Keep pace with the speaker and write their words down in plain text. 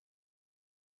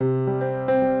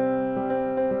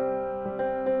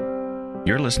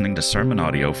You're listening to sermon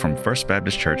audio from First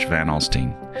Baptist Church Van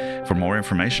Alstyne. For more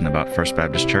information about First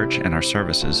Baptist Church and our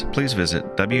services, please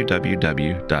visit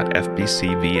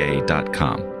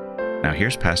www.fbcva.com. Now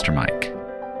here's Pastor Mike.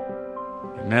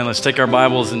 Amen. Let's take our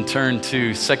Bibles and turn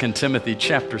to 2 Timothy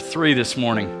chapter 3 this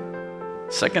morning.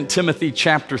 2 Timothy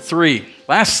chapter 3.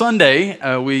 Last Sunday,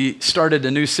 we started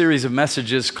a new series of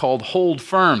messages called Hold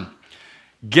Firm,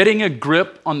 Getting a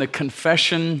Grip on the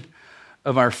Confession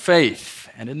of Our Faith.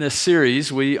 And in this series,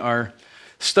 we are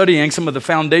studying some of the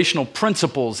foundational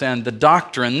principles and the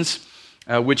doctrines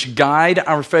which guide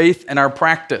our faith and our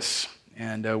practice.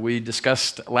 And we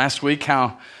discussed last week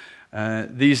how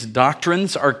these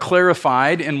doctrines are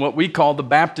clarified in what we call the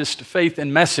Baptist faith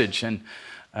and message. And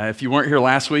if you weren't here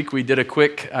last week, we did a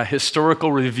quick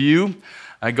historical review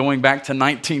going back to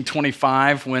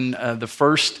 1925 when the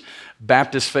first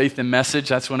Baptist faith and message,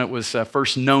 that's when it was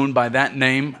first known by that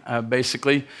name,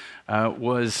 basically,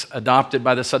 was adopted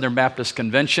by the Southern Baptist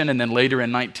Convention, and then later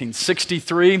in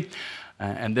 1963.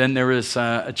 And then there was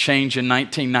a change in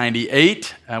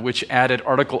 1998, which added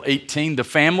Article 18, the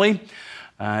family.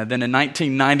 Then in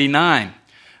 1999,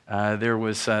 there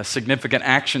was significant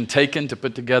action taken to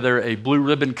put together a blue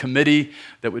ribbon committee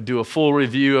that would do a full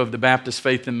review of the Baptist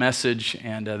faith and message,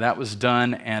 and that was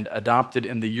done and adopted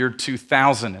in the year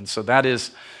 2000. And so that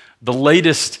is the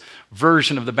latest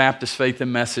version of the Baptist faith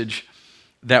and message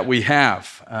that we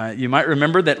have. You might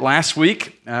remember that last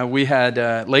week we had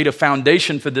laid a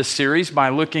foundation for this series by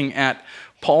looking at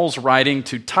Paul's writing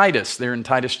to Titus there in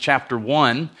Titus chapter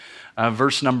 1,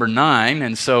 verse number 9.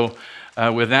 And so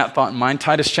with that thought in mind,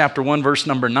 Titus chapter 1, verse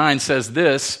number 9 says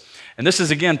this, and this is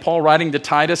again Paul writing to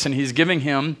Titus, and he's giving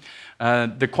him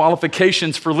the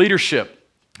qualifications for leadership,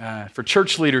 for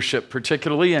church leadership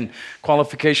particularly, and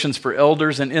qualifications for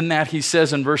elders. And in that he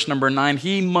says in verse number 9,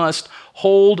 he must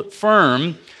hold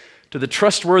firm to the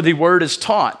trustworthy word as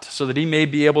taught, so that he may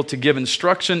be able to give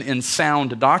instruction in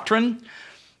sound doctrine,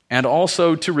 and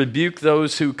also to rebuke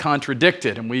those who contradict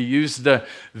it. And we use the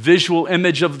visual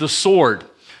image of the sword.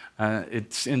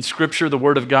 It's in Scripture, the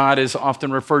Word of God is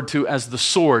often referred to as the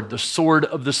sword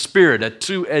of the Spirit, a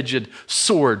two-edged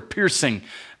sword, piercing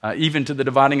even to the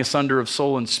dividing asunder of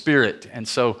soul and spirit. And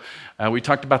so we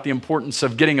talked about the importance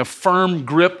of getting a firm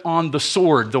grip on the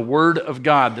sword, the Word of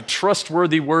God, the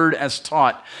trustworthy word as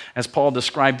taught, as Paul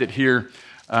described it here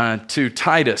to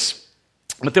Titus.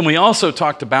 But then we also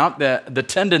talked about the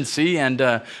tendency and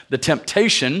the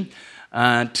temptation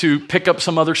to pick up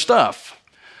some other stuff.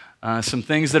 Some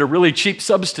things that are really cheap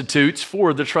substitutes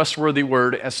for the trustworthy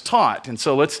word as taught. And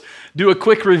so let's do a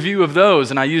quick review of those.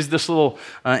 And I used this little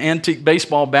antique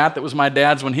baseball bat that was my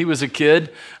dad's when he was a kid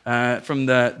from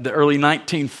the early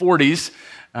 1940s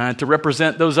to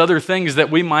represent those other things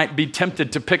that we might be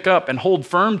tempted to pick up and hold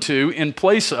firm to in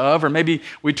place of, or maybe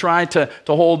we try to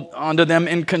hold onto them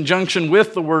in conjunction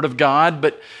with the Word of God,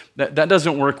 but that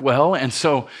doesn't work well. And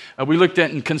so we looked at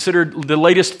and considered the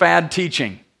latest fad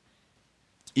teaching.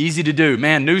 Easy to do.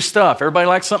 Man, new stuff. Everybody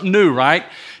likes something new, right?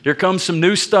 Here comes some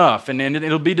new stuff, and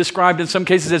it'll be described in some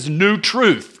cases as new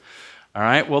truth. All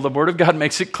right? Well, the Word of God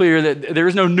makes it clear that there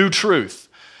is no new truth.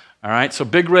 All right? So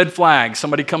big red flag.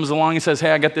 Somebody comes along and says,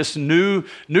 hey, I got this new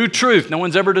truth. No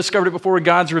one's ever discovered it before.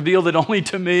 God's revealed it only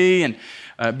to me. And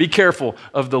be careful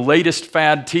of the latest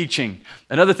fad teaching.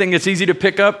 Another thing that's easy to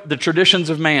pick up, the traditions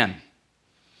of man.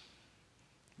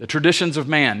 The traditions of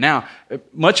man. Now,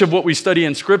 much of what we study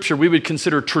in Scripture we would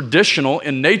consider traditional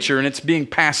in nature, and it's being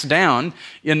passed down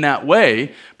in that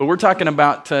way, but we're talking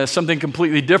about something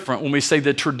completely different when we say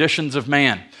the traditions of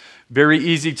man. Very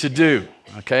easy to do,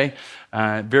 okay?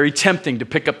 Very tempting to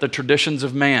pick up the traditions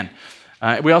of man.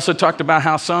 We also talked about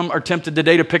how some are tempted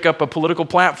today to pick up a political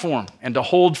platform and to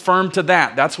hold firm to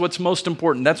that. That's what's most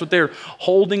important. That's what they're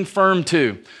holding firm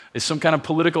to, is some kind of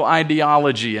political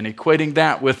ideology and equating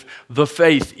that with the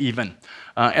faith even.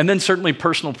 And then certainly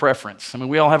personal preference. I mean,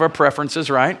 we all have our preferences,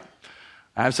 right?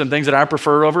 I have some things that I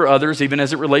prefer over others, even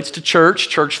as it relates to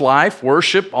church life,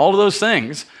 worship, all of those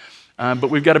things.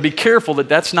 But we've got to be careful that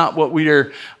that's not what we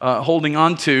are holding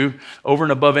on to over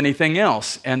and above anything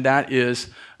else, and that is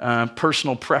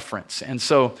personal preference. And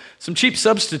so some cheap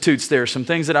substitutes there, some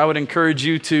things that I would encourage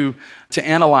you to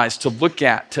analyze, to look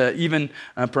at, to even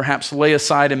perhaps lay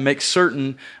aside and make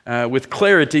certain with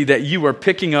clarity that you are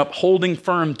picking up, holding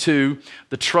firm to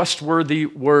the trustworthy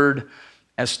word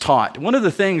as taught. One of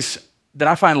the things that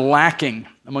I find lacking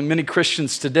among many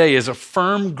Christians today is a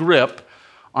firm grip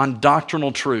on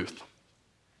doctrinal truth,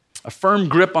 a firm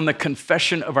grip on the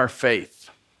confession of our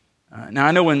faith. Now,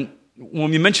 I know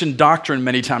when we mention doctrine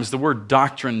many times, the word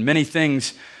doctrine, many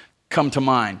things come to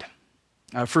mind.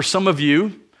 For some of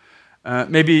you,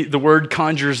 Maybe the word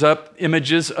conjures up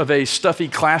images of a stuffy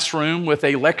classroom with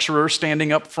a lecturer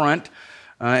standing up front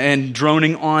and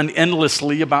droning on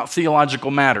endlessly about theological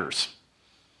matters.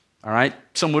 All right?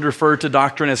 Some would refer to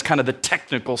doctrine as kind of the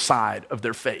technical side of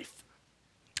their faith.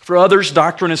 For others,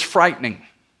 doctrine is frightening.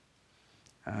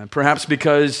 Perhaps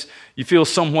because you feel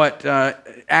somewhat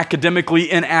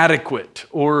academically inadequate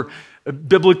or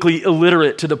biblically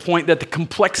illiterate to the point that the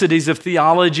complexities of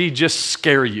theology just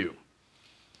scare you.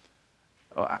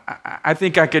 I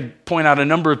think I could point out a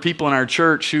number of people in our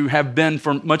church who have been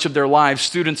for much of their lives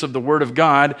students of the Word of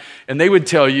God, and they would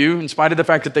tell you, in spite of the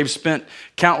fact that they've spent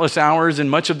countless hours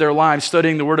and much of their lives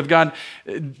studying the Word of God,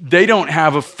 they don't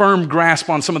have a firm grasp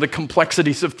on some of the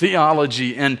complexities of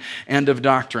theology and of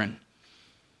doctrine.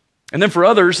 And then for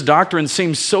others, doctrine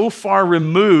seems so far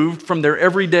removed from their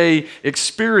everyday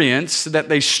experience that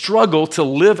they struggle to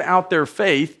live out their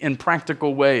faith in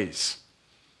practical ways.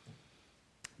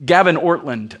 Gavin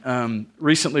Ortlund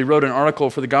recently wrote an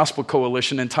article for the Gospel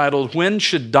Coalition entitled, "When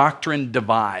Should Doctrine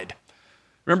Divide?"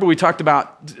 Remember we talked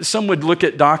about, some would look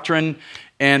at doctrine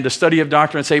and the study of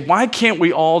doctrine and say, why can't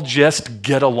we all just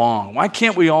get along? Why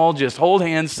can't we all just hold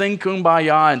hands, sing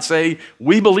Kumbaya, and say,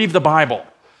 we believe the Bible?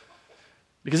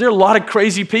 Because there are a lot of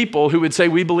crazy people who would say,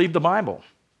 we believe the Bible.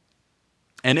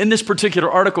 And in this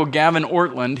particular article, Gavin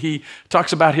Ortlund, he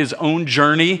talks about his own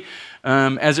journey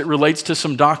as it relates to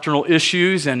some doctrinal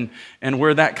issues and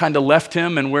where that kind of left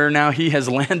him and where now he has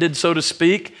landed, so to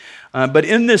speak. But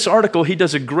in this article, he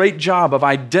does a great job of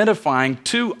identifying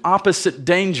two opposite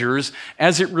dangers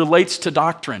as it relates to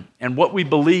doctrine and what we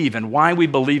believe and why we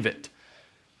believe it.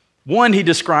 One he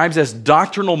describes as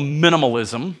doctrinal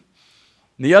minimalism.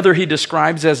 The other he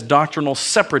describes as doctrinal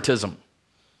separatism.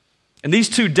 And these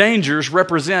two dangers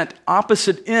represent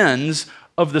opposite ends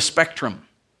of the spectrum.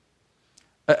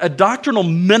 A doctrinal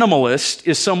minimalist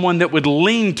is someone that would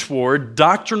lean toward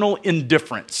doctrinal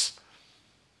indifference.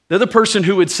 They're the person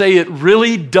who would say it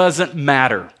really doesn't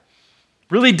matter.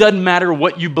 Really doesn't matter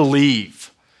what you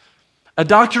believe. A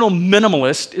doctrinal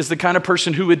minimalist is the kind of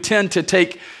person who would tend to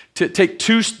take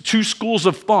two schools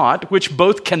of thought, which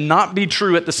both cannot be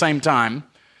true at the same time,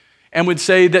 and would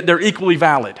say that they're equally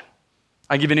valid.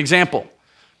 I'll give you an example.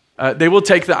 They will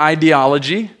take the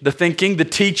ideology, the thinking, the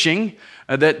teaching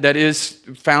that is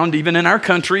found even in our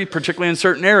country, particularly in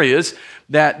certain areas,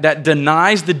 that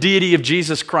denies the deity of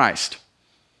Jesus Christ.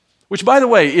 Which, by the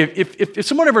way, if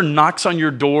someone ever knocks on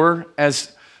your door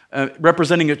as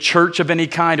representing a church of any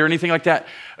kind or anything like that,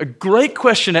 a great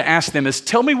question to ask them is,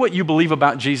 tell me what you believe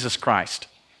about Jesus Christ.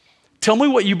 Tell me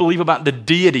what you believe about the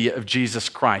deity of Jesus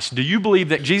Christ. Do you believe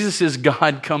that Jesus is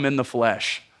God come in the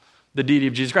flesh? The deity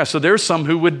of Jesus Christ. So there's some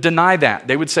who would deny that.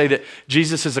 They would say that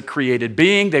Jesus is a created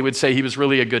being. They would say he was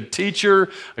really a good teacher,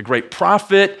 a great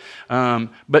prophet,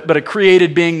 but a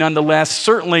created being nonetheless,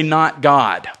 certainly not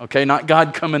God, okay? Not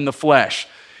God come in the flesh.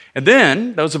 And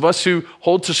then those of us who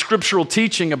hold to scriptural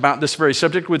teaching about this very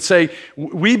subject would say,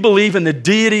 we believe in the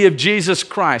deity of Jesus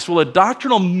Christ. Well, a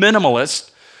doctrinal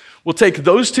minimalist will take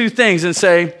those two things and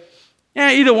say,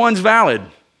 yeah, either one's valid.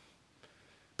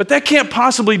 But that can't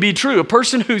possibly be true. A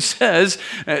person who says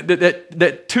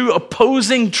that two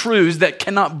opposing truths that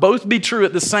cannot both be true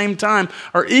at the same time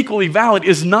are equally valid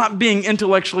is not being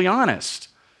intellectually honest.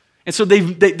 And so they've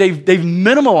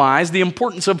minimalized the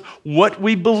importance of what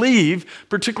we believe,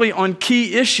 particularly on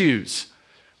key issues.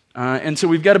 And so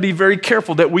we've got to be very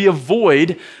careful that we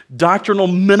avoid doctrinal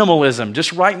minimalism,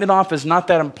 just writing it off as not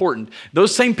that important.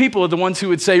 Those same people are the ones who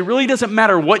would say, it really doesn't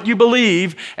matter what you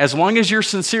believe as long as you're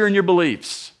sincere in your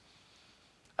beliefs.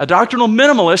 A doctrinal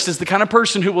minimalist is the kind of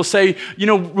person who will say, you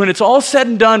know, when it's all said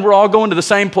and done, we're all going to the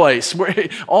same place.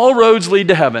 All roads lead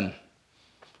to heaven.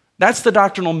 That's the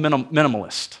doctrinal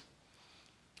minimalist.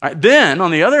 All right, then, on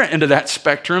the other end of that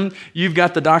spectrum, you've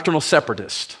got the doctrinal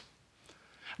separatist.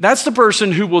 That's the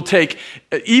person who will take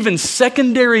even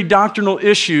secondary doctrinal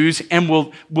issues and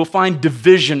will find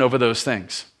division over those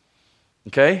things.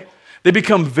 Okay? They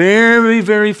become very,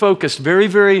 very focused,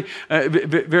 very,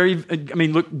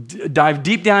 dive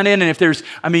deep down in, and if there's,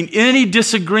 any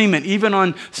disagreement, even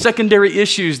on secondary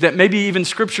issues that maybe even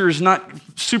Scripture is not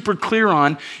super clear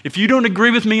on, if you don't agree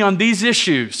with me on these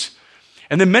issues,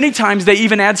 and then many times they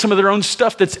even add some of their own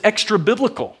stuff that's extra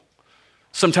biblical.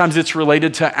 Sometimes it's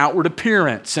related to outward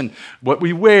appearance and what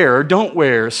we wear or don't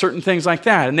wear, certain things like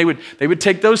that. And they would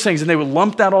take those things and they would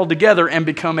lump that all together and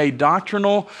become a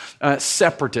doctrinal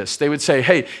separatist. They would say,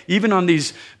 hey, even on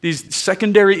these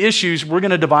secondary issues, we're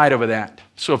going to divide over that.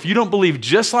 So if you don't believe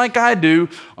just like I do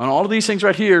on all of these things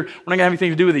right here, we're not going to have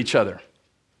anything to do with each other.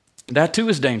 That too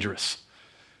is dangerous.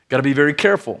 Got to be very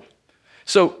careful.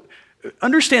 So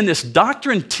understand this,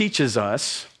 doctrine teaches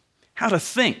us how to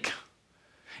think.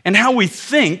 And how we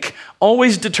think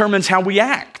always determines how we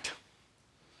act.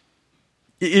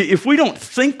 If we don't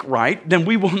think right, then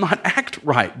we will not act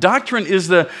right. Doctrine is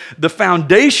the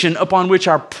foundation upon which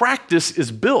our practice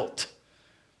is built.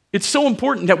 It's so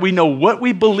important that we know what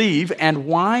we believe and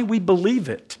why we believe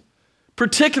it,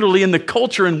 particularly in the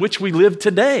culture in which we live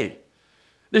today.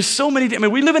 There's so many,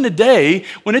 we live in a day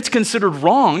when it's considered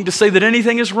wrong to say that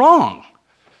anything is wrong.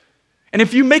 And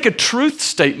if you make a truth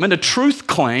statement, a truth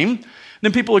claim,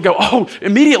 then people would go, oh,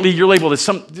 immediately you're labeled as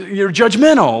you're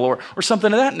judgmental or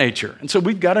something of that nature. And so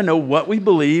we've got to know what we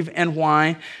believe and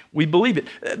why we believe it.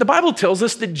 The Bible tells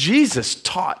us that Jesus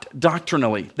taught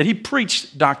doctrinally, that he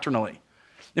preached doctrinally.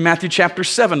 In Matthew chapter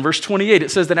 7, verse 28,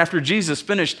 it says that after Jesus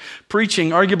finished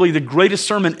preaching arguably the greatest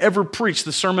sermon ever preached,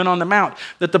 the Sermon on the Mount,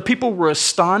 that the people were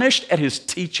astonished at his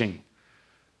teaching.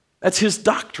 That's his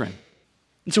doctrine.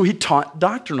 And so he taught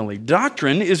doctrinally.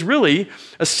 Doctrine is really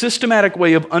a systematic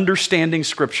way of understanding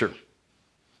Scripture.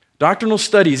 Doctrinal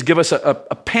studies give us a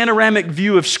panoramic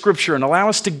view of Scripture and allow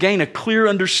us to gain a clear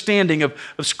understanding of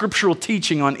scriptural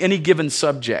teaching on any given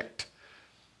subject.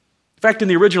 In fact, in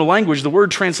the original language, the word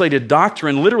translated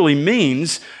doctrine literally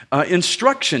means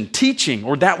instruction, teaching,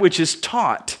 or that which is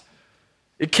taught.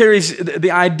 It carries the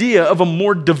idea of a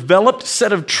more developed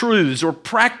set of truths or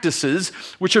practices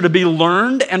which are to be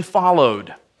learned and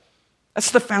followed.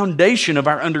 That's the foundation of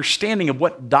our understanding of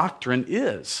what doctrine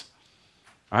is.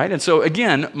 All right? And so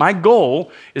again, my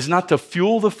goal is not to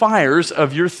fuel the fires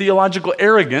of your theological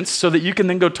arrogance so that you can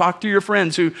then go talk to your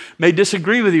friends who may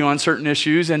disagree with you on certain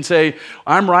issues and say,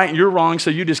 I'm right and you're wrong, so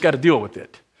you just got to deal with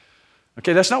it.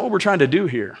 Okay, that's not what we're trying to do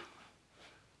here.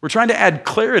 We're trying to add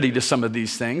clarity to some of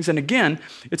these things. And again,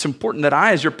 it's important that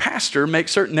I, as your pastor, make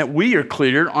certain that we are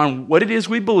clear on what it is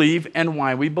we believe and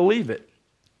why we believe it.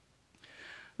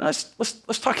 Now,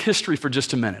 let's talk history for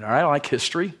just a minute, all right? I like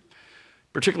history,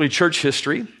 particularly church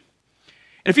history. And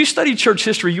if you study church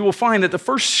history, you will find that the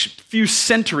first few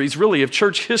centuries, really, of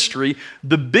church history,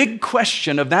 the big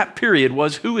question of that period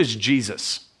was, who is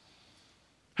Jesus?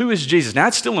 Who is Jesus? Now,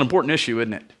 that's still an important issue,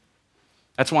 isn't it?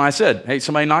 That's why I said, hey,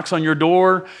 somebody knocks on your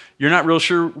door, you're not real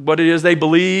sure what it is they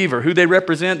believe or who they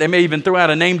represent. They may even throw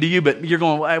out a name to you, but you're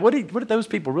going, what do those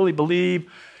people really believe?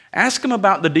 Ask them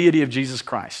about the deity of Jesus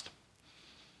Christ.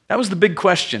 That was the big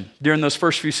question during those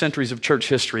first few centuries of church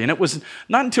history. And it was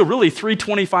not until really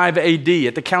 325 AD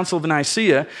at the Council of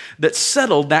Nicaea that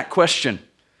settled that question,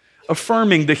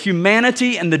 affirming the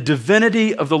humanity and the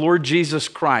divinity of the Lord Jesus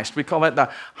Christ. We call that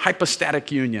the hypostatic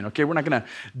union. Okay, we're not going to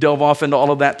delve off into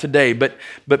all of that today, but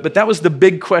that was the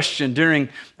big question during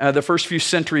the first few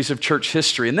centuries of church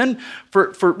history. And then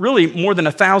for really more than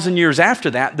 1,000 years after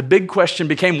that, the big question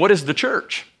became, what is the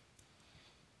church?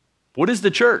 What is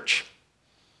the church?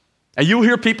 And you'll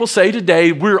hear people say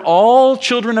today, we're all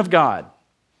children of God.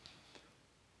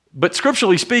 But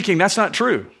scripturally speaking, that's not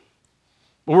true.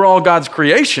 We're all God's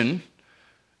creation,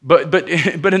 but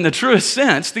in the truest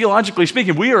sense, theologically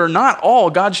speaking, we are not all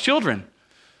God's children.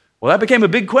 Well, that became a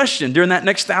big question during that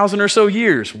next 1,000 or so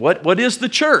years. What is the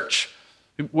church?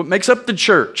 What makes up the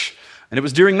church? And it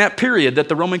was during that period that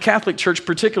the Roman Catholic Church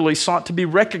particularly sought to be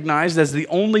recognized as the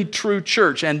only true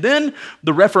church. And then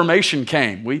the Reformation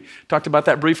came. We talked about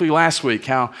that briefly last week,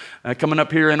 how coming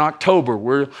up here in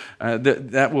October,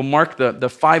 that will mark the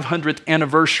 500th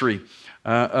anniversary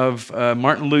of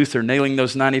Martin Luther nailing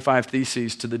those 95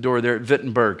 Theses to the door there at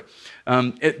Wittenberg.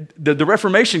 The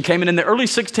Reformation came, and in the early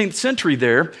 16th century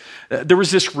there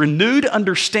was this renewed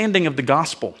understanding of the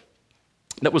gospel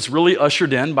that was really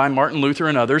ushered in by Martin Luther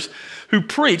and others who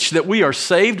preached that we are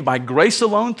saved by grace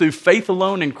alone, through faith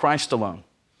alone, in Christ alone.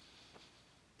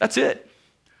 That's it.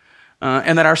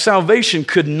 And that our salvation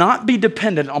could not be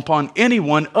dependent upon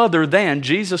anyone other than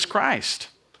Jesus Christ.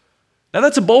 Now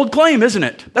that's a bold claim, isn't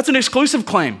it? That's an exclusive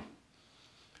claim.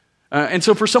 And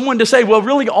so for someone to say, well,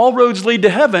 really all roads lead to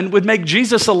heaven would make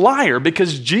Jesus a liar,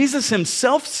 because Jesus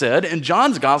himself said in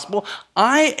John's gospel,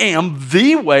 I am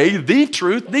the way, the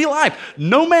truth, the life.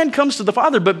 No man comes to the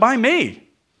Father but by me.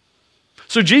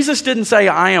 So Jesus didn't say,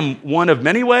 I am one of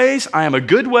many ways, I am a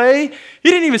good way. He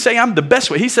didn't even say I'm the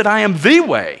best way. He said, I am the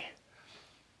way.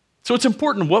 So it's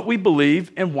important what we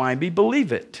believe and why we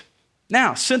believe it.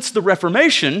 Now, since the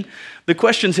Reformation, the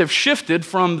questions have shifted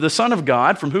from the Son of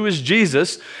God, from who is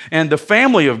Jesus, and the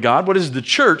family of God, what is the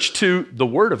church, to the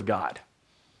Word of God.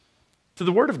 To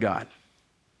the Word of God.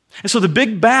 And so the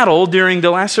big battle during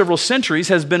the last several centuries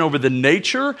has been over the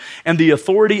nature and the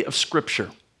authority of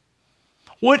Scripture.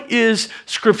 What is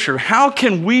Scripture? How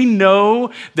can we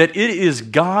know that it is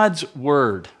God's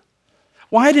Word?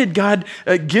 Why did God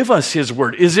give us His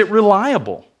Word? Is it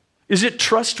reliable? Is it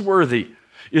trustworthy?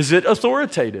 Is it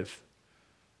authoritative?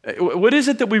 What is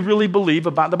it that we really believe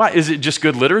about the Bible? Is it just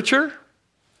good literature?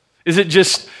 Is it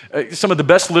just some of the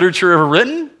best literature ever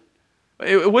written?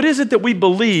 What is it that we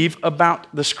believe about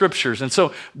the Scriptures? And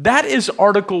so that is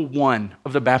Article 1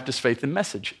 of the Baptist Faith and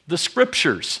Message, the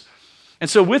Scriptures. And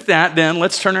so with that, then,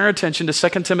 let's turn our attention to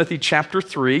 2 Timothy chapter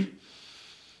 3.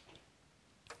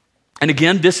 And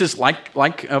again, this is like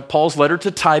Paul's letter to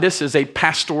Titus is a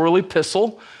pastoral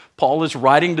epistle. Paul is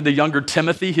writing to the younger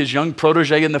Timothy, his young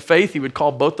protege in the faith. He would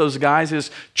call both those guys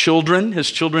his children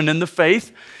in the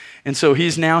faith. And so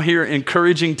he's now here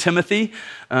encouraging Timothy,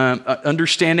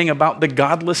 understanding about the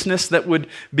godlessness that would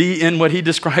be in what he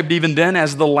described even then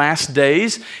as the last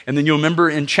days. And then you'll remember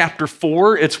in chapter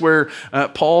 4, it's where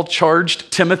Paul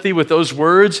charged Timothy with those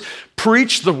words,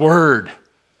 preach the word.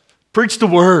 Preach the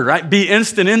word, right? Be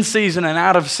instant in season and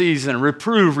out of season,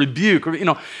 reprove, rebuke.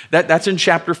 That's in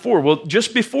chapter 4. Well,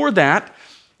 just before that,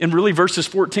 in really verses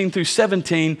 14 through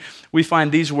 17, we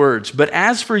find these words. But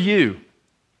as for you,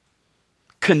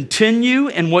 continue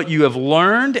in what you have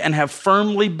learned and have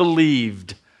firmly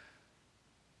believed,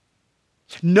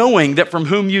 knowing from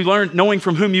whom you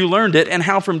learned it, and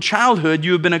how from childhood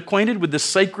you have been acquainted with the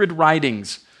sacred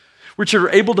writings, which are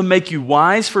able to make you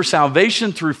wise for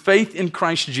salvation through faith in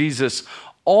Christ Jesus.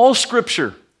 All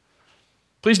Scripture,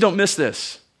 please don't miss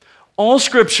this, all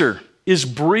Scripture is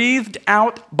breathed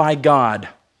out by God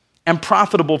and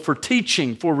profitable for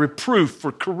teaching, for reproof,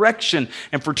 for correction,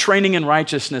 and for training in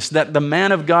righteousness, that the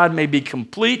man of God may be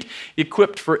complete,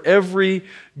 equipped for every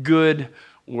good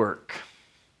work.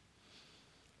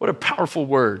 What a powerful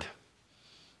word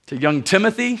to young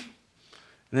Timothy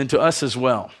and then to us as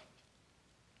well.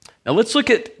 Now let's look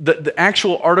at the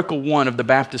actual Article 1 of the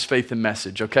Baptist Faith and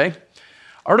Message, okay?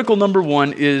 Article number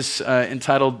 1 is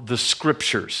entitled The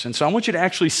Scriptures. And so I want you to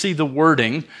actually see the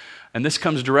wording. And this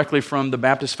comes directly from the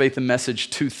Baptist Faith and Message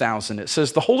 2000. It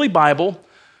says, the Holy Bible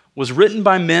was written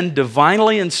by men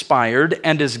divinely inspired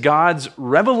and is God's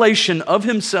revelation of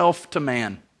himself to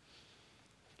man.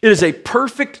 It is a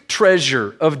perfect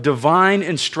treasure of divine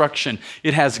instruction.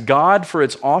 It has God for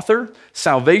its author,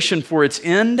 salvation for its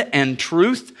end, and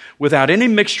truth without any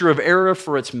mixture of error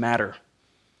for its matter.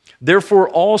 Therefore,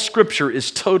 all Scripture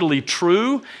is totally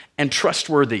true and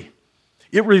trustworthy.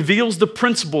 It reveals the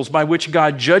principles by which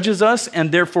God judges us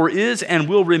and therefore is and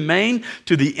will remain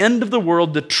to the end of the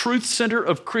world the truth center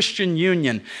of Christian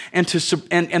union and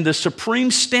the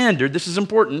supreme standard, this is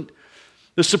important,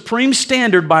 the supreme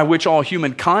standard by which all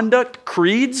human conduct,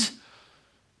 creeds,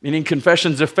 meaning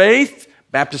confessions of faith,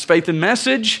 Baptist Faith and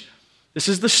Message, this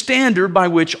is the standard by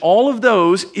which all of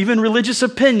those, even religious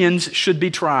opinions, should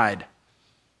be tried.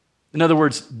 In other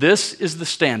words, this is the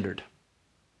standard,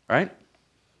 right?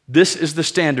 This is the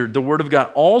standard, the Word of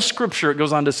God. All Scripture, it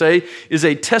goes on to say, is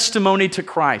a testimony to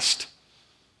Christ,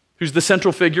 who's the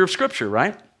central figure of Scripture,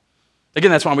 right?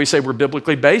 Again, that's why we say we're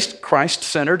biblically based,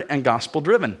 Christ-centered, and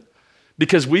gospel-driven,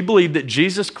 because we believe that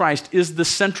Jesus Christ is the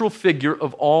central figure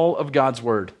of all of God's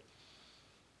Word.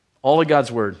 All of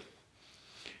God's Word,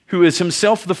 who is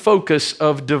himself the focus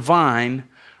of divine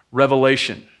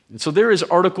revelation. And so there is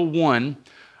Article 1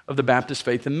 of the Baptist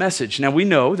Faith and Message. Now we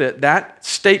know that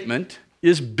statement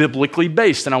is biblically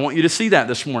based, and I want you to see that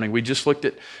this morning. We just looked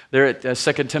at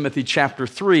 2 Timothy chapter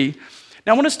 3.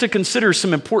 Now I want us to consider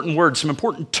some important words, some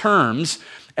important terms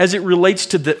as it relates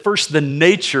to the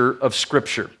nature of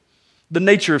Scripture. The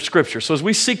nature of Scripture. So as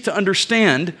we seek to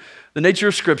understand the nature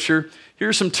of Scripture, here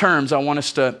are some terms I want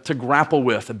us to grapple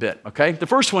with a bit, okay? The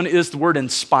first one is the word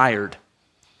inspired.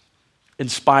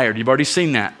 Inspired. You've already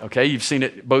seen that, okay? You've seen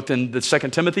it both in the 2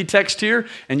 Timothy text here,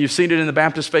 and you've seen it in the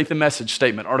Baptist Faith and Message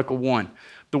statement, Article 1.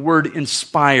 The word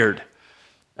inspired.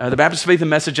 The Baptist Faith and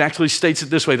Message actually states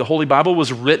it this way. The Holy Bible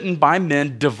was written by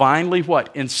men divinely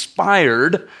what?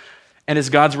 Inspired, and is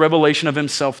God's revelation of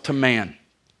himself to man.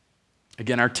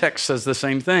 Again, our text says the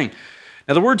same thing.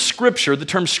 Now, the word Scripture, the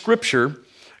term Scripture,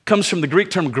 comes from the Greek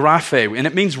term graphe, and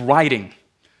it means writing.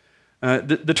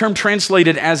 The term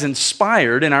translated as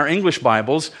inspired in our English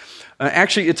Bibles,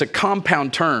 actually it's a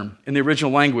compound term in the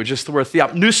original language. It's the word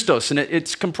theopneustos, and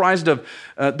it's comprised of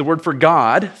the word for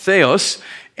God, theos,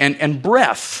 and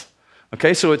breath.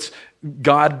 Okay, so it's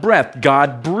God breath,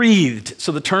 God breathed.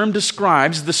 So the term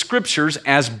describes the Scriptures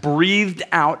as breathed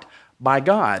out by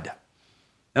God.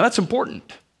 Now that's important.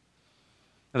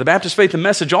 Now, the Baptist Faith and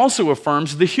Message also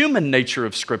affirms the human nature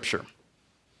of Scripture.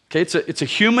 Okay, it's a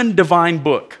human divine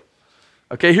book.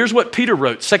 Okay, here's what Peter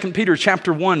wrote, 2 Peter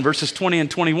chapter 1, verses 20 and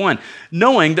 21.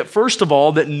 Knowing that, first of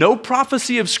all, that no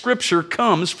prophecy of Scripture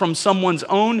comes from someone's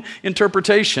own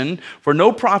interpretation, for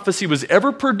no prophecy was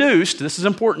ever produced, this is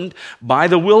important, by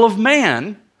the will of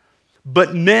man,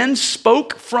 but men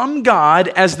spoke from God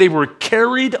as they were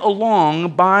carried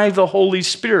along by the Holy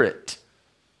Spirit.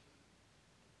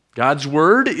 God's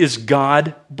word is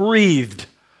God-breathed.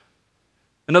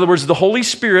 In other words, the Holy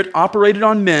Spirit operated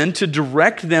on men to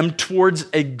direct them towards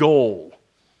a goal.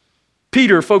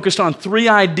 Peter focused on three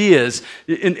ideas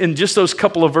in just those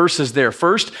couple of verses there.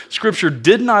 First, Scripture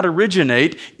did not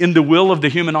originate in the will of the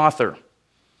human author.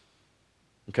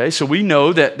 Okay, so we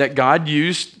know that God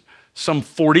used some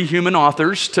 40 human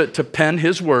authors to pen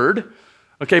his word.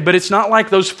 Okay, but it's not like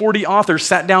those 40 authors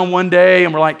sat down one day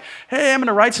and were like, hey, I'm going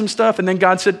to write some stuff, and then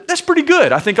God said, that's pretty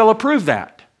good. I think I'll approve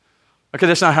that. Okay,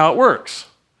 that's not how it works.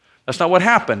 That's not what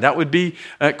happened. That would be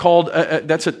called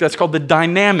that's called the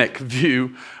dynamic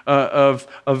view of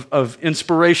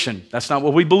inspiration. That's not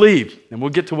what we believe, and we'll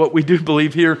get to what we do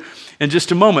believe here in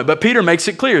just a moment. But Peter makes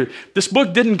it clear this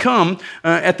book didn't come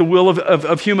at the will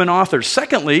of human authors.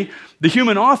 Secondly, the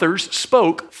human authors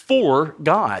spoke for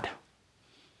God.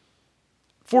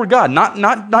 For God,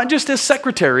 not just as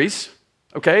secretaries.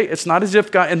 Okay, it's not as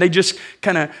if God and they just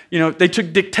kind of they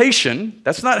took dictation.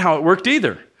 That's not how it worked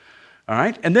either. All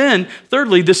right, and then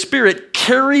thirdly, the Spirit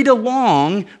carried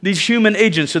along these human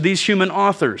agents, or these human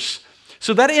authors.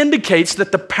 So that indicates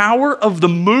that the power of the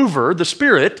mover, the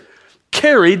Spirit,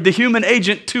 carried the human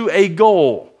agent to a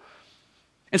goal.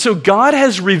 And so God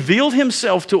has revealed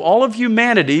himself to all of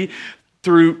humanity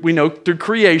through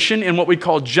creation in what we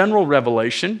call general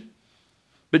revelation.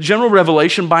 But general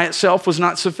revelation by itself was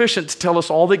not sufficient to tell us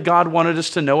all that God wanted us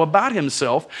to know about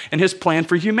himself and his plan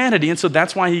for humanity. And so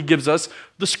that's why he gives us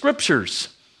the Scriptures.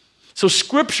 So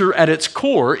Scripture at its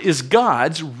core is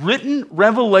God's written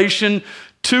revelation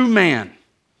to man.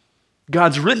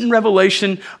 God's written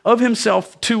revelation of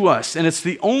himself to us. And it's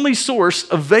the only source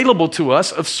available to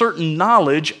us of certain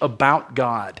knowledge about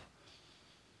God.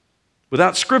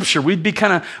 Without Scripture, we'd be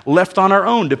kind of left on our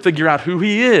own to figure out who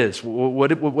he is.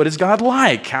 What is God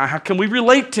like? How can we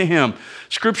relate to him?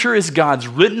 Scripture is God's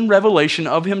written revelation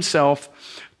of himself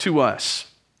to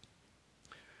us.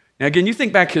 Now again, you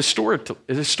think back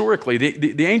historically,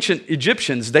 the ancient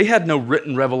Egyptians, they had no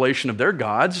written revelation of their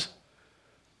gods,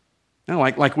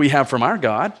 like we have from our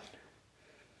God.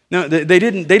 No, they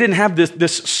didn't have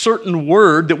this certain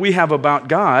word that we have about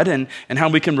God and how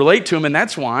we can relate to him. And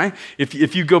that's why,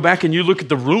 if you go back and you look at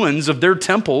the ruins of their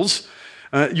temples,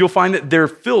 you'll find that they're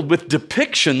filled with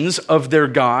depictions of their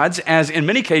gods as, in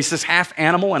many cases, half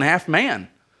animal and half man.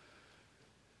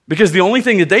 Because the only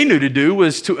thing that they knew to do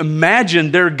was to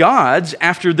imagine their gods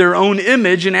after their own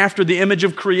image and after the image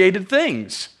of created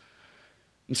things.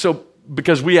 And so,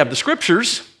 because we have the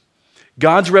Scriptures,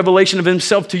 God's revelation of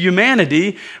himself to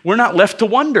humanity, we're not left to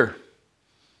wonder.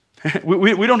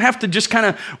 We don't have to just kind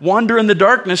of wander in the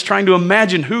darkness trying to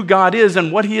imagine who God is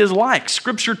and what he is like.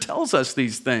 Scripture tells us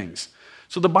these things.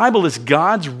 So the Bible is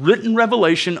God's written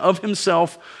revelation of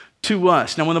himself to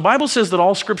us. Now, when the Bible says that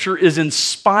all Scripture is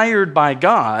inspired by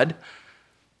God,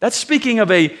 that's speaking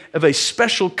of a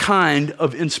special kind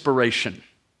of inspiration.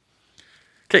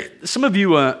 Okay, some of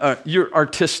you, you're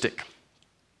artistic.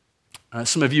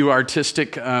 Some of you are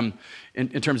artistic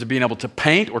in terms of being able to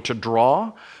paint or to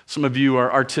draw. Some of you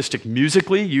are artistic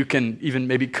musically. You can even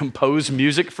maybe compose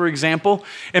music, for example.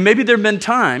 And maybe there have been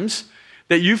times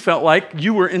that you felt like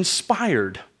you were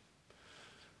inspired.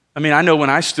 I mean, I know when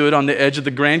I stood on the edge of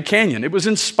the Grand Canyon, it was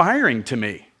inspiring to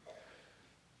me.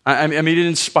 I mean, it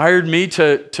inspired me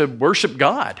to worship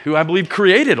God, who I believe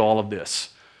created all of this.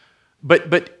 But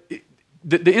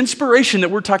the inspiration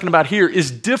that we're talking about here is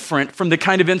different from the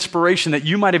kind of inspiration that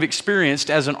you might have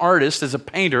experienced as an artist, as a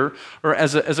painter, or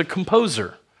as a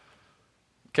composer.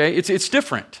 Okay, it's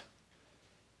different.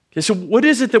 Okay, so what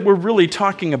is it that we're really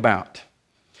talking about?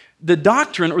 The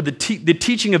doctrine or the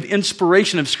teaching of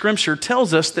inspiration of Scripture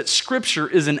tells us that Scripture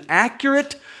is an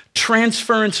accurate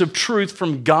transference of truth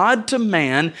from God to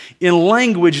man in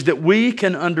language that we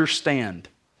can understand.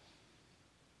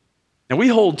 Now, we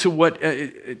hold to what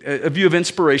a view of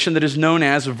inspiration that is known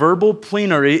as verbal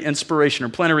plenary inspiration or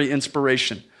plenary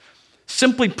inspiration.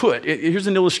 Simply put, here's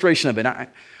an illustration of it.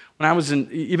 When I was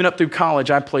even up through college,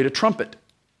 I played a trumpet.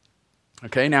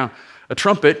 Okay, now a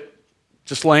trumpet,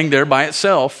 just laying there by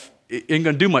itself, it ain't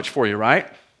going to do much for you, right?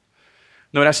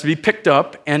 No, it has to be picked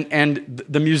up, and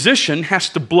the musician has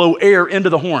to blow air into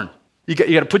the horn. You got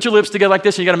to put your lips together like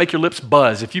this, and you got to make your lips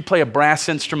buzz. If you play a brass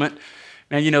instrument,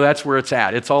 man, that's where it's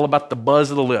at. It's all about the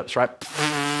buzz of the lips, right?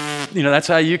 That's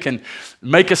how you can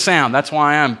make a sound. That's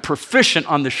why I'm proficient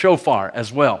on the shofar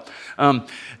as well.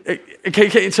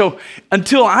 So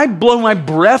until I blow my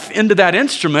breath into that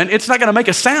instrument, it's not going to make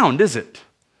a sound, is it?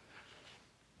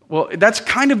 Well, that's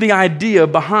kind of the idea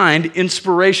behind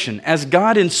inspiration. As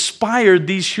God inspired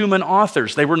these human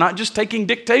authors, they were not just taking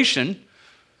dictation.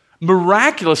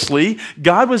 Miraculously,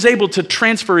 God was able to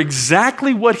transfer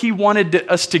exactly what he wanted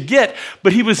us to get,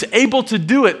 but he was able to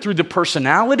do it through the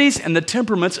personalities and the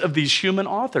temperaments of these human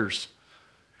authors.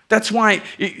 That's why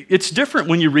it's different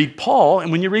when you read Paul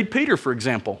and when you read Peter, for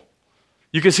example.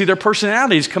 You can see their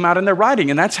personalities come out in their writing,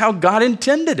 and that's how God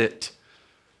intended it.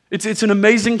 It's an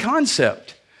amazing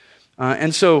concept.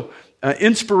 And so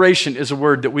inspiration is a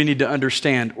word that we need to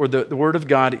understand, or the Word of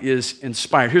God is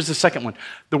inspired. Here's the second one.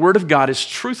 The Word of God is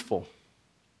truthful.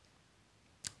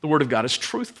 The Word of God is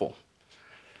truthful.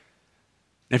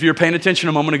 If you were paying attention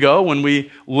a moment ago when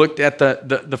we looked at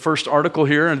the first article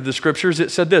here in the Scriptures, it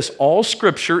said this: all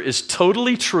Scripture is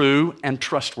totally true and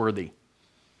trustworthy.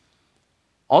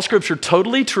 All Scripture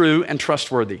totally true and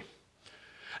trustworthy.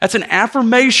 That's an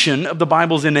affirmation of the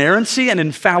Bible's inerrancy and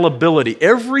infallibility.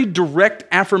 Every direct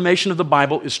affirmation of the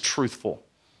Bible is truthful.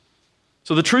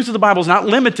 So the truth of the Bible is not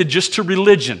limited just to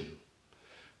religion.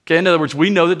 Okay, in other words, we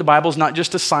know that the Bible is not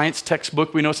just a science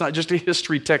textbook. We know it's not just a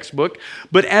history textbook.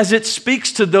 But as it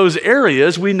speaks to those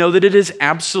areas, we know that it is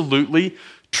absolutely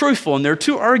truthful. And there are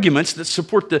two arguments that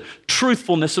support the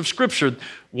truthfulness of Scripture.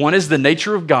 One is the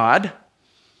nature of God.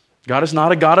 God is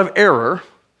not a God of error.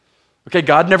 Okay,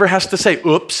 God never has to say,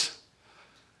 oops.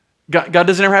 God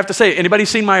doesn't ever have to say, anybody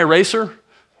seen my eraser?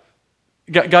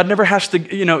 God never has to,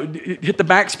 hit the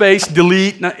backspace,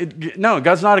 delete. No,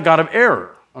 God's not a God of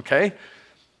error, okay?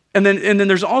 And then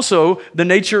there's also the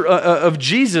nature of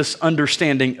Jesus'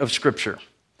 understanding of Scripture.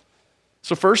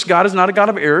 So first, God is not a God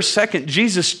of error. Second,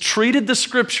 Jesus treated the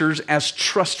Scriptures as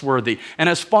trustworthy. And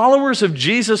as followers of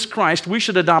Jesus Christ, we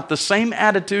should adopt the same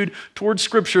attitude towards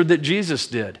Scripture that Jesus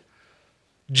did.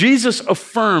 Jesus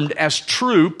affirmed as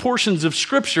true portions of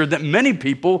Scripture that many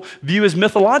people view as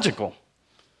mythological,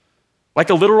 like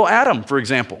a literal Adam, for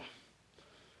example,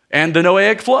 and the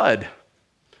Noahic flood,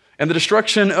 and the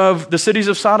destruction of the cities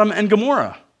of Sodom and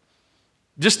Gomorrah,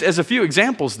 just as a few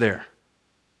examples there.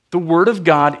 The Word of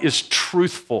God is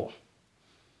truthful.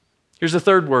 Here's the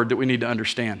third word that we need to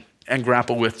understand and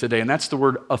grapple with today, and that's the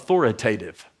word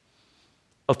authoritative.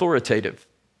 Authoritative.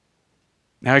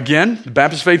 Now again, the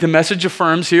Baptist Faith and Message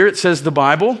affirms here, it says the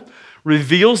Bible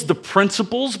reveals the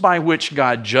principles by which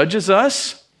God judges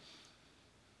us,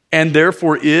 and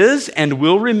therefore is and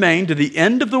will remain to the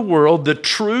end of the world the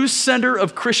true center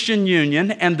of Christian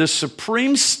union and the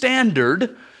supreme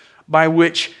standard by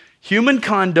which human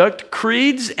conduct,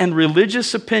 creeds, and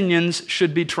religious opinions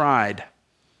should be tried.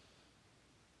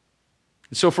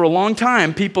 So for a long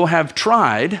time, people have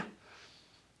tried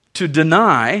to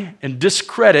deny and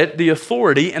discredit the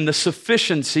authority and the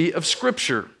sufficiency of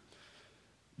Scripture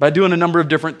by doing a number of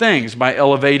different things, by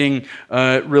elevating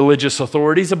religious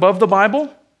authorities above the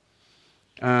Bible.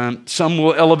 Some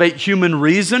will elevate human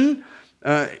reason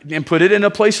and put it in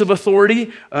a place of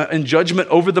authority and judgment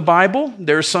over the Bible.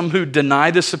 There are some who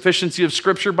deny the sufficiency of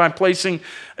Scripture by placing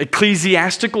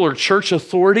ecclesiastical or church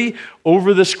authority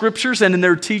over the Scriptures. And in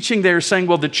their teaching, they're saying,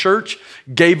 well, the church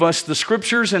gave us the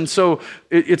Scriptures, and so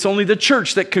it's only the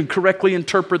church that can correctly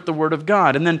interpret the Word of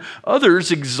God. And then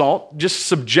others exalt just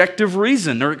subjective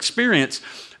reason or experience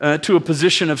to a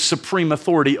position of supreme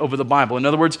authority over the Bible. In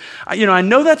other words, I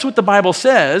know that's what the Bible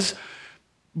says,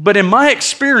 but in my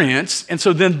experience, and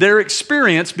so then their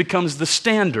experience becomes the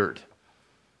standard.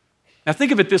 Now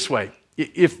think of it this way.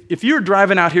 If you're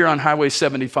driving out here on Highway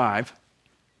 75,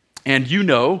 and you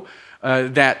know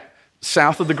that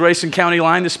south of the Grayson County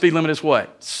line, the speed limit is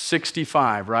what?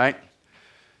 65, right?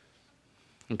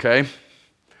 Okay.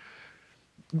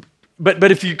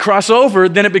 But if you cross over,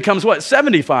 then it becomes what?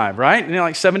 75, right?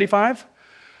 Like 75?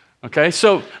 Okay,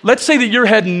 so let's say that you're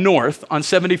heading north on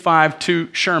 75 to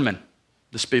Sherman.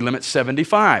 The speed limit's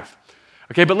 75.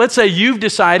 Okay, but let's say you've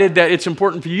decided that it's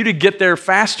important for you to get there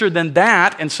faster than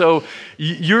that, and so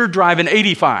you're driving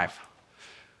 85.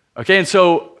 Okay, and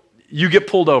so you get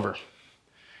pulled over.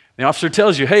 The officer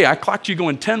tells you, hey, I clocked you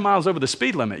going 10 miles over the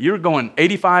speed limit. You're going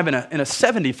 85 in a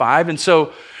 75, and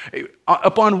so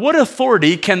upon what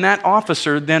authority can that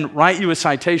officer then write you a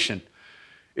citation?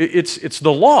 It's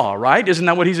the law, right? Isn't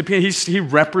that what he's appealing? He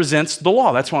represents the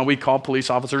law. That's why we call police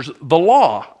officers the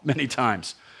law many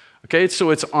times. Okay,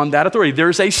 so it's on that authority.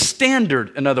 There's a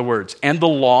standard, in other words, and the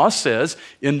law says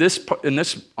on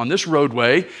this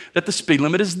roadway that the speed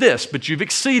limit is this, but you've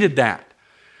exceeded that.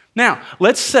 Now,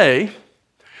 let's say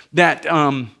that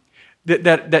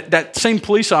that same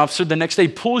police officer the next day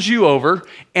pulls you over,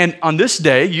 and on this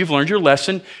day you've learned your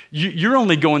lesson. You're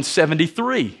only going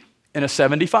 73 in a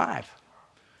 75.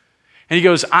 And he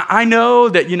goes, I know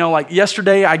that, like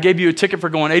yesterday I gave you a ticket for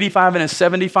going 85 and a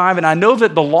 75, and I know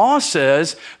that the law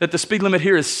says that the speed limit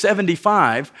here is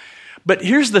 75, but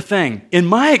here's the thing. In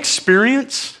my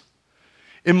experience,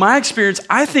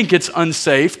 I think it's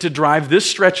unsafe to drive this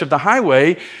stretch of the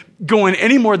highway going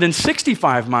any more than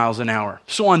 65 miles an hour.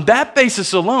 So on that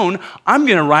basis alone, I'm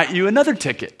going to write you another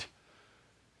ticket.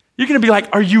 You're going to be like,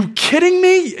 are you kidding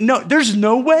me? No, there's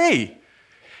no way.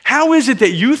 How is it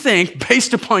that you think,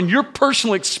 based upon your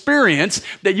personal experience,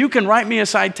 that you can write me a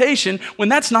citation when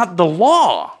that's not the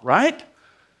law, right?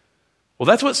 Well,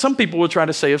 that's what some people will try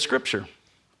to say of Scripture.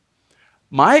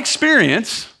 My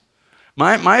experience,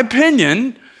 my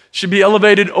opinion, should be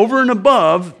elevated over and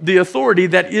above the authority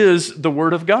that is the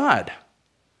Word of God.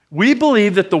 We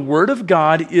believe that the Word of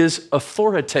God is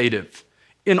authoritative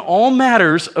in all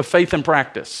matters of faith and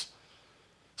practice.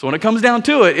 So when it comes down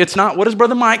to it, it's not what does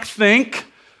Brother Mike think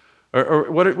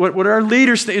or what do our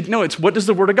leaders think. No, it's what does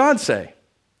the Word of God say.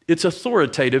 It's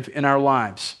authoritative in our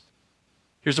lives.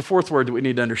 Here's the fourth word that we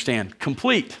need to understand: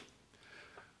 complete.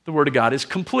 The Word of God is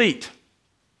complete.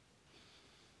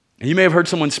 And you may have heard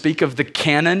someone speak of the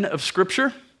canon of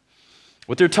Scripture.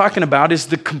 What they're talking about is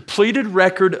the completed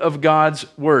record of God's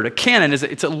Word. A canon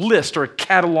it's a list or a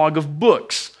catalog of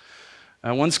books.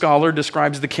 One scholar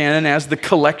describes the canon as the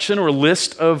collection or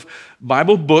list of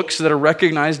Bible books that are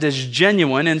recognized as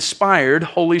genuine, inspired,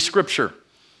 Holy Scripture.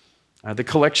 The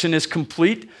collection is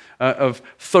complete of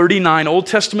 39 Old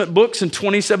Testament books and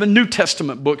 27 New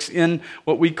Testament books in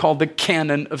what we call the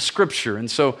canon of Scripture. And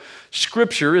so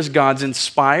Scripture is God's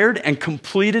inspired and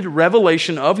completed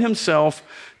revelation of Himself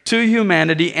to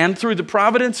humanity, and through the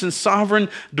providence and sovereign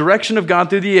direction of God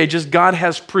through the ages, God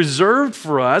has preserved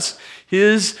for us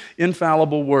His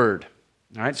infallible Word.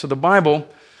 All right, so the Bible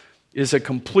is a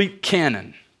complete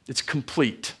canon. It's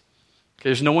complete. Okay,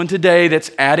 there's no one today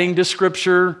that's adding to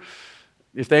Scripture.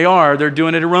 If they are, they're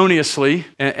doing it erroneously,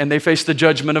 and they face the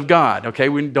judgment of God. Okay,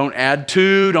 we don't add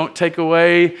to, don't take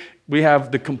away. We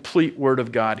have the complete Word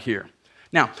of God here.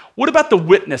 Now, what about the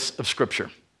witness of Scripture?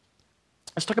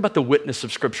 Let's talk about the witness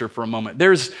of Scripture for a moment.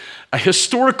 There's a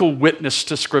historical witness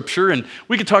to Scripture, and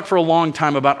we could talk for a long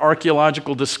time about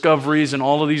archaeological discoveries and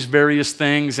all of these various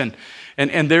things, and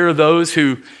there are those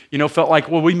who, felt like,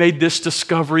 well, we made this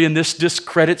discovery and this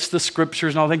discredits the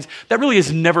Scriptures and all things. That really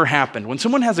has never happened. When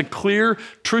someone has a clear,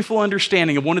 truthful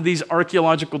understanding of one of these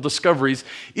archaeological discoveries,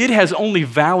 it has only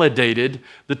validated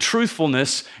the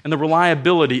truthfulness and the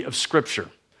reliability of Scripture.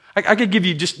 I could give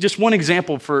you just one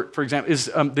example, for example, is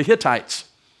the Hittites.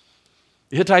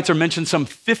 The Hittites are mentioned some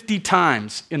 50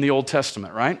 times in the Old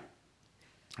Testament, right?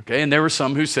 Okay, and there were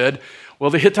some who said, well,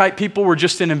 the Hittite people were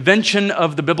just an invention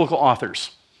of the biblical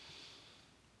authors.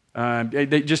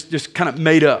 They just kind of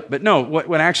made up. But no,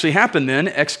 what actually happened then,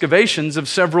 excavations of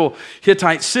several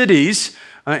Hittite cities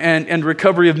and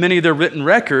recovery of many of their written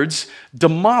records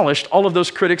demolished all of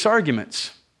those critics'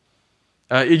 arguments.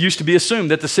 It used to be assumed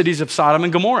that the cities of Sodom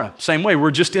and Gomorrah, same way,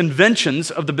 were just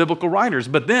inventions of the biblical writers.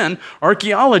 But then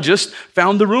archaeologists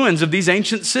found the ruins of these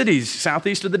ancient cities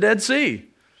southeast of the Dead Sea.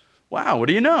 Wow, what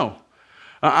do you know?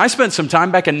 I spent some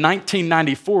time back in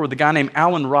 1994 with a guy named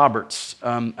Alan Roberts,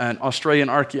 an Australian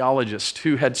archaeologist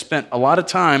who had spent a lot of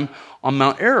time on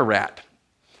Mount Ararat.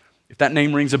 If that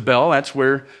name rings a bell, that's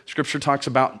where Scripture talks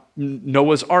about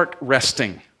Noah's Ark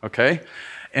resting, okay?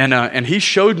 And he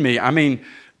showed me,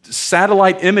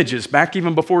 satellite images back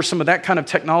even before some of that kind of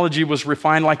technology was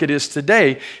refined like it is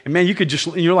today. And man,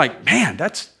 you're like, man,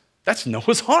 that's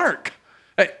Noah's Ark.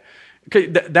 Okay,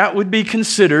 that would be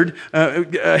considered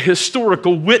a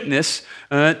historical witness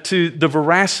to the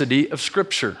veracity of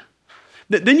Scripture.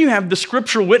 Then you have the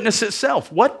scriptural witness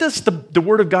itself. What does the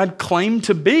Word of God claim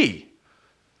to be?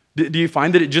 Do you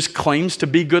find that it just claims to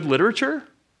be good literature?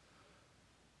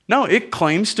 No, it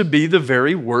claims to be the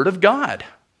very Word of God.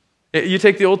 You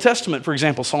take the Old Testament, for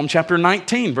example, Psalm chapter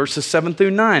 19, verses 7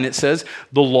 through 9. It says,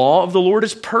 the law of the Lord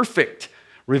is perfect,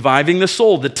 reviving the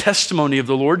soul. The testimony of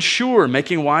the Lord sure,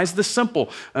 making wise the simple.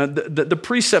 The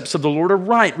precepts of the Lord are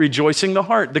right, rejoicing the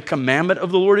heart. The commandment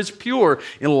of the Lord is pure,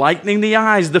 enlightening the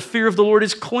eyes. The fear of the Lord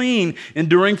is clean,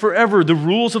 enduring forever. The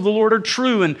rules of the Lord are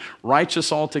true and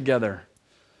righteous altogether.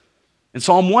 In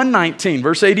Psalm 119,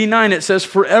 verse 89, it says,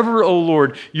 forever, O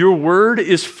Lord, your word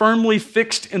is firmly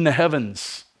fixed in the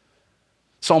heavens.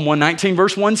 Psalm 119,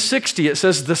 verse 160, it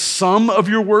says, the sum of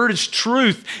your word is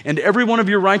truth, and every one of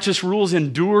your righteous rules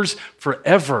endures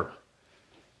forever.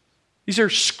 These are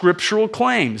scriptural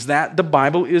claims that the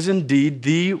Bible is indeed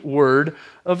the Word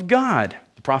of God.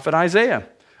 The prophet Isaiah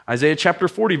chapter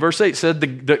 40, verse 8 said,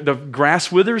 the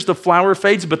grass withers, the flower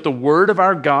fades, but the word of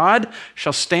our God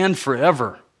shall stand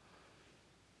forever.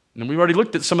 And we've already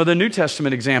looked at some of the New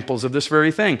Testament examples of this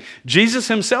very thing. Jesus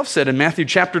himself said in Matthew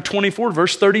chapter 24,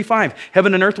 verse 35,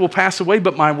 heaven and earth will pass away,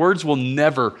 but my words will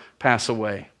never pass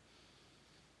away.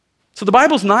 So the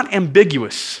Bible's not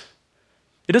ambiguous.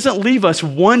 It doesn't leave us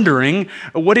wondering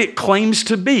what it claims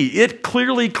to be. It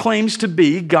clearly claims to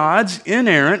be God's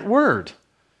inerrant word.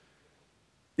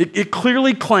 It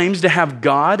clearly claims to have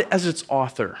God as its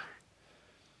author.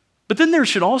 But then there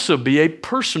should also be a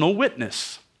personal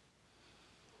witness.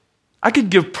 I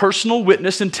could give personal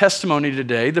witness and testimony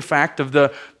today, the fact of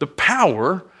the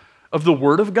power of the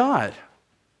Word of God,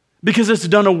 because it's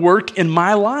done a work in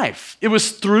my life. It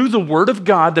was through the Word of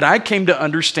God that I came to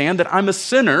understand that I'm a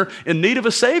sinner in need of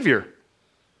a Savior.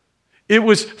 It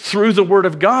was through the Word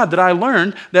of God that I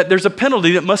learned that there's a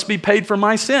penalty that must be paid for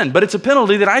my sin, but it's a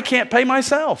penalty that I can't pay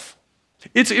myself.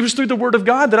 It was through the Word of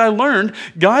God that I learned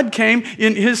God came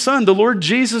in His Son, the Lord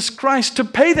Jesus Christ, to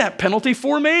pay that penalty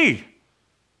for me.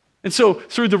 And so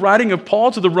through the writing of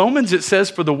Paul to the Romans, it says,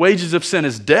 for the wages of sin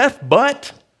is death,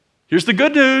 but here's the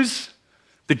good news.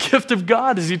 The gift of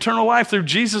God is eternal life through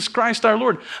Jesus Christ our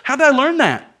Lord. How did I learn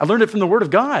that? I learned it from the Word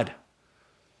of God.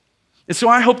 And so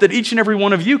I hope that each and every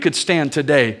one of you could stand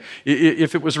today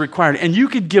if it was required, and you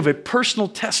could give a personal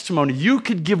testimony. You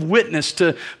could give witness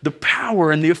to the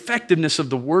power and the effectiveness of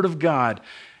the Word of God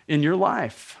in your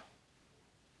life.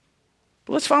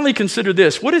 But let's finally consider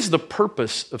this. What is the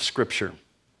purpose of Scripture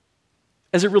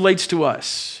as it relates to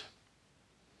us?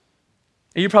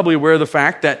 And you're probably aware of the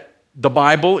fact that the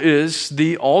Bible is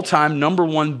the all-time number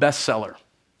one bestseller,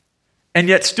 and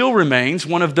yet still remains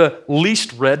one of the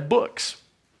least read books.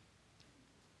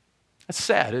 That's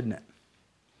sad, isn't it?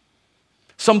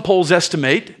 Some polls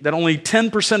estimate that only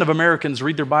 10% of Americans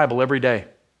read their Bible every day.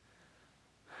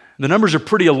 The numbers are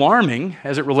pretty alarming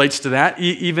as it relates to that,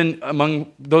 even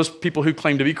among those people who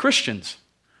claim to be Christians.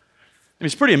 I mean,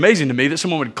 it's pretty amazing to me that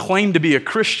someone would claim to be a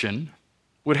Christian,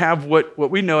 would have what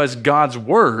we know as God's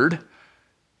Word,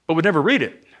 but would never read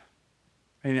it.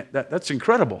 I mean, that's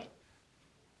incredible.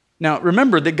 Now,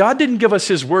 remember that God didn't give us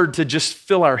His Word to just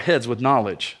fill our heads with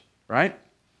knowledge, right?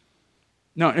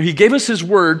 No, He gave us His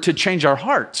Word to change our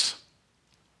hearts.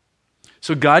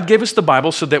 So God gave us the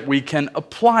Bible so that we can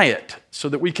apply it, so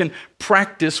that we can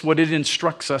practice what it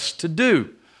instructs us to do.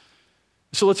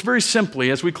 So let's very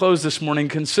simply, as we close this morning,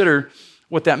 consider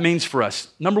what that means for us.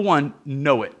 Number one,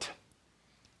 know it.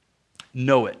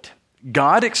 Know it.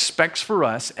 God expects for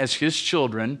us as His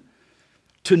children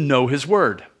to know His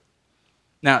Word.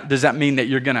 Now, does that mean that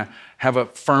you're going to have a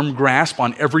firm grasp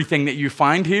on everything that you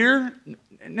find here?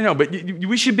 No, but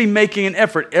we should be making an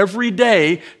effort every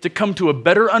day to come to a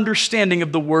better understanding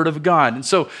of the Word of God. And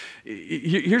so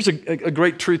here's a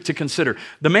great truth to consider.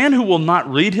 The man who will not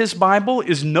read his Bible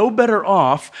is no better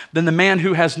off than the man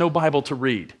who has no Bible to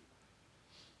read.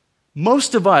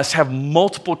 Most of us have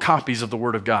multiple copies of the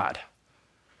Word of God.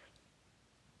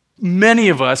 Many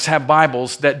of us have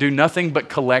Bibles that do nothing but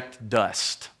collect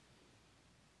dust.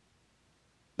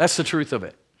 That's the truth of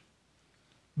it.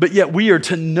 But yet we are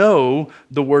to know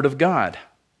the Word of God.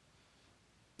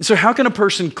 So how can a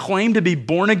person claim to be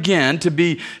born again, to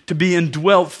be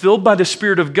indwelt, filled by the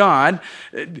Spirit of God,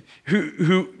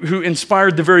 who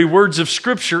inspired the very words of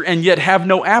Scripture, and yet have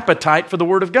no appetite for the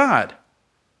Word of God?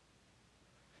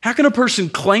 How can a person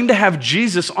claim to have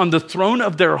Jesus on the throne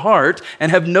of their heart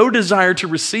and have no desire to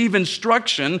receive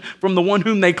instruction from the one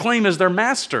whom they claim as their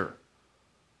master?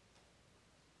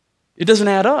 It doesn't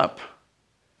add up.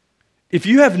 If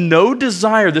you have no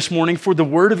desire this morning for the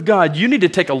Word of God, you need to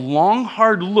take a long,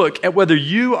 hard look at whether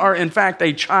you are in fact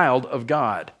a child of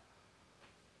God.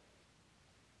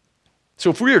 So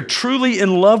if we are truly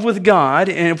in love with God,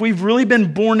 and if we've really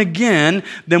been born again,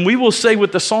 then we will say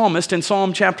with the psalmist in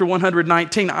Psalm chapter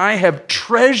 119, I have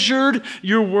treasured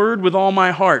your word with all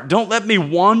my heart. Don't let me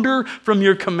wander from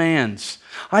your commands.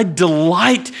 I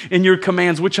delight in your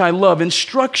commands, which I love.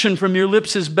 Instruction from your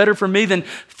lips is better for me than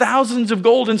thousands of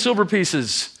gold and silver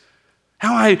pieces.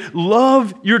 How I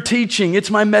love your teaching.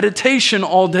 It's my meditation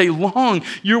all day long.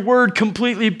 Your word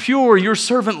completely pure. Your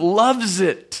servant loves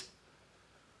it.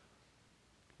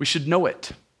 We should know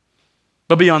it.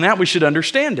 But beyond that, we should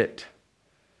understand it.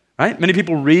 Right? Many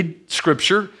people read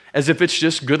Scripture as if it's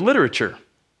just good literature.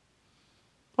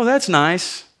 Oh, that's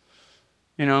nice.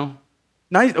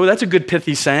 Nice. Oh, that's a good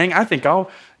pithy saying. I think I'll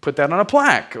put that on a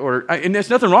plaque. And there's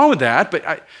nothing wrong with that,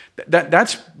 but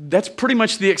that's pretty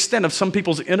much the extent of some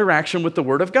people's interaction with the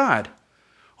Word of God.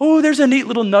 Oh, there's a neat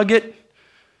little nugget,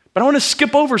 but I want to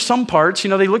skip over some parts. They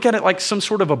look at it like some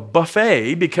sort of a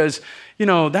buffet because,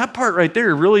 that part right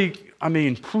there really,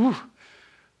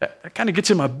 that kind of gets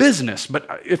in my business.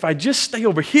 But if I just stay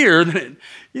over here, then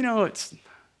it's...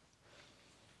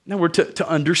 No, we're to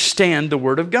understand the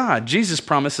Word of God. Jesus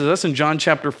promises us in John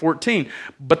chapter 14,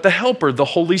 but the Helper, the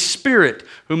Holy Spirit,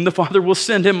 whom the Father will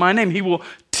send in my name, he will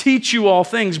teach you all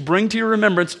things, bring to your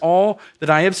remembrance all that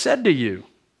I have said to you.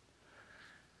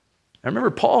 I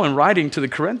remember Paul, in writing to the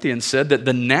Corinthians, said that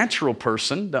the natural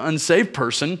person, the unsaved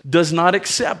person, does not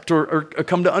accept or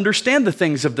come to understand the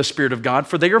things of the Spirit of God,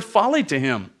 for they are folly to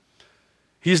him.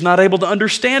 He's not able to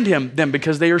understand them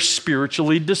because they are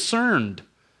spiritually discerned.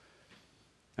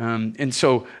 And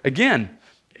so, again,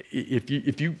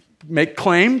 if you make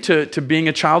claim to being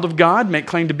a child of God, make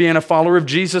claim to being a follower of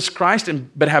Jesus Christ,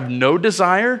 but have no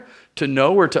desire to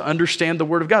know or to understand the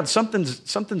Word of God,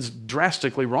 something's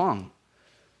drastically wrong.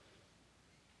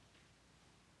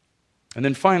 And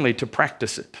then finally, to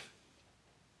practice it.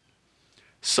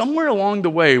 Somewhere along the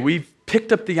way, we've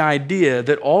picked up the idea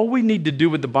that all we need to do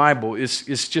with the Bible is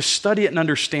just study it and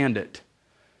understand it.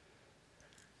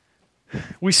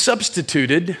 We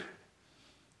substituted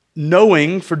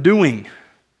knowing for doing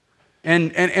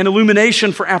and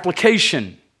illumination for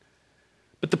application.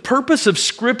 But the purpose of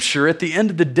Scripture at the end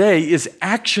of the day is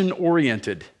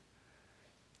action-oriented.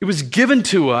 It was given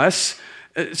to us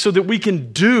so that we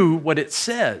can do what it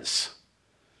says.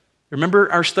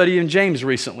 Remember our study in James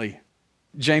recently?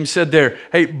 James said there,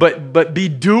 hey, but be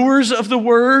doers of the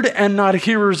word and not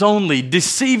hearers only,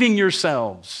 deceiving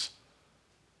yourselves.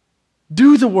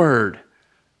 Do the word.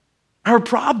 Our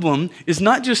problem is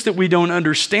not just that we don't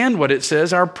understand what it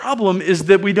says, our problem is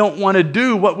that we don't want to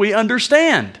do what we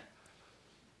understand.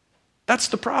 That's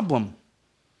the problem.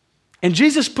 And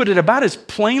Jesus put it about as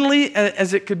plainly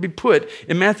as it could be put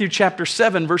in Matthew chapter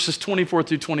 7, verses 24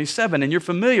 through 27. And you're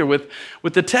familiar with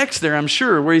the text there, I'm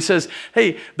sure, where he says,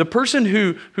 hey, the person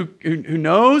who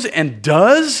knows and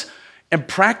does and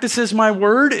practices my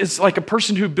word is like a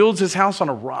person who builds his house on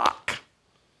a rock.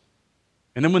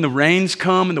 And then when the rains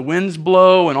come and the winds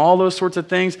blow and all those sorts of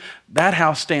things, that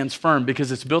house stands firm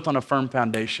because it's built on a firm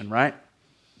foundation, right?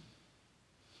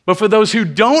 But for those who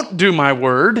don't do my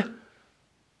word,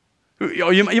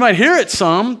 you might hear it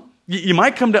some, you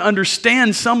might come to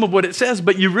understand some of what it says,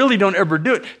 but you really don't ever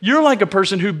do it. You're like a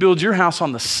person who builds your house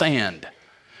on the sand.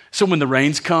 So when the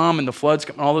rains come and the floods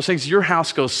come and all those things, your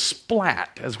house goes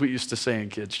splat, as we used to say in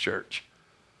kids' church.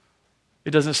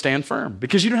 It doesn't stand firm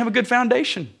because you don't have a good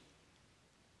foundation.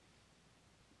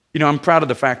 You know, I'm proud of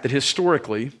the fact that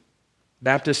historically,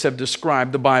 Baptists have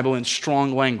described the Bible in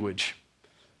strong language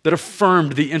that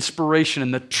affirmed the inspiration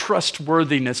and the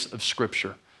trustworthiness of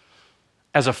Scripture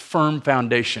as a firm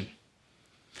foundation.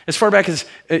 As far back as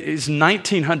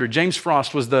 1900, James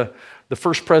Frost was the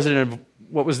first president of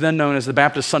what was then known as the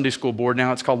Baptist Sunday School Board.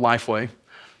 Now it's called Lifeway.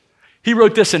 He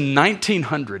wrote this in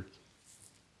 1900.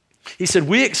 He said,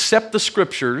 "We accept the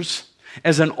Scriptures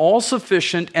as an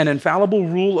all-sufficient and infallible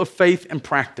rule of faith and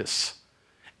practice,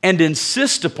 and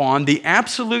insist upon the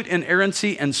absolute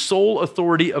inerrancy and sole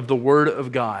authority of the Word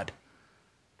of God.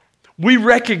 We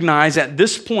recognize at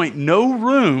this point no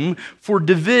room for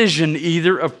division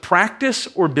either of practice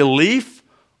or belief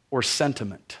or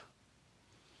sentiment."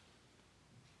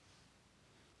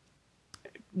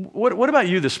 What about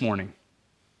you this morning?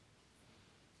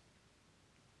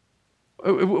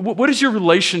 What is your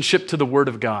relationship to the Word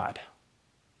of God?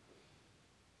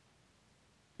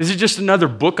 Is it just another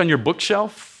book on your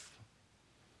bookshelf?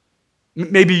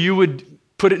 Maybe you would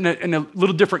put it in a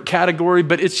little different category,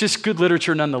 but it's just good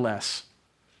literature nonetheless.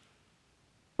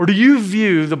 Or do you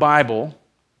view the Bible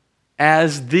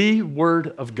as the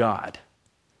Word of God?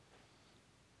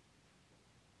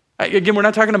 Again, we're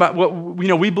not talking about what,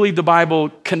 we believe the Bible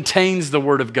contains the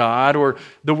Word of God or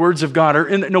the words of God.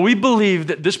 No, we believe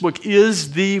that this book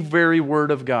is the very Word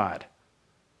of God.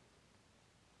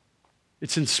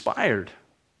 It's inspired.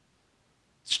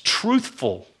 It's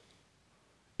truthful.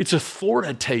 It's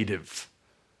authoritative.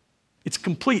 It's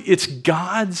complete. It's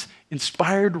God's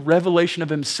inspired revelation of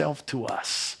himself to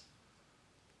us.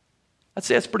 I'd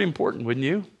say that's pretty important, wouldn't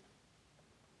you?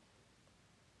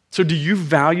 So do you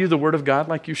value the Word of God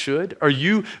like you should? Are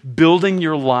you building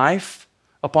your life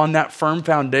upon that firm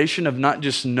foundation of not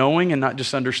just knowing and not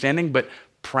just understanding, but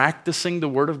practicing the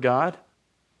Word of God?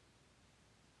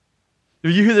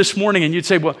 If you hear this morning and you'd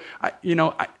say, well,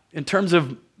 in terms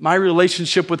of my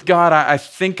relationship with God, I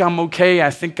think I'm okay. I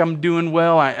think I'm doing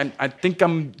well. I think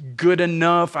I'm good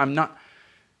enough. I'm not.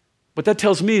 What that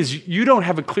tells me is you don't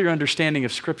have a clear understanding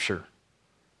of Scripture.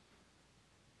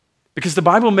 Because the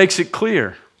Bible makes it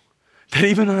clear that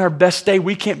even on our best day,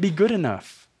 we can't be good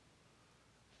enough.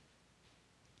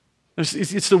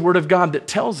 It's the Word of God that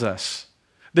tells us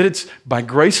that it's by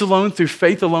grace alone, through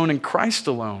faith alone, in Christ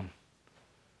alone.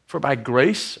 For by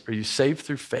grace are you saved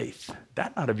through faith,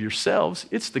 that not of yourselves,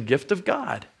 it's the gift of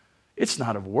God. It's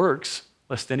not of works,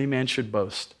 lest any man should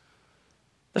boast.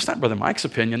 That's not Brother Mike's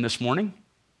opinion this morning.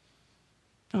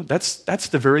 No, that's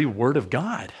the very word of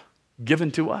God given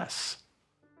to us.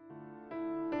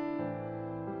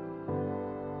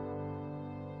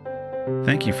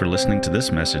 Thank you for listening to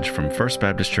this message from First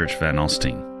Baptist Church Van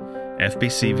Alstyne.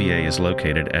 FBCVA is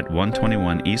located at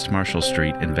 121 East Marshall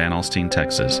Street in Van Alstyne,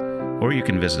 Texas, or you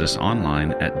can visit us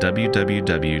online at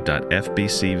www.fbcva.com.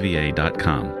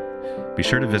 Be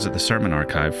sure to visit the sermon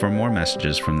archive for more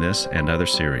messages from this and other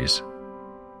series.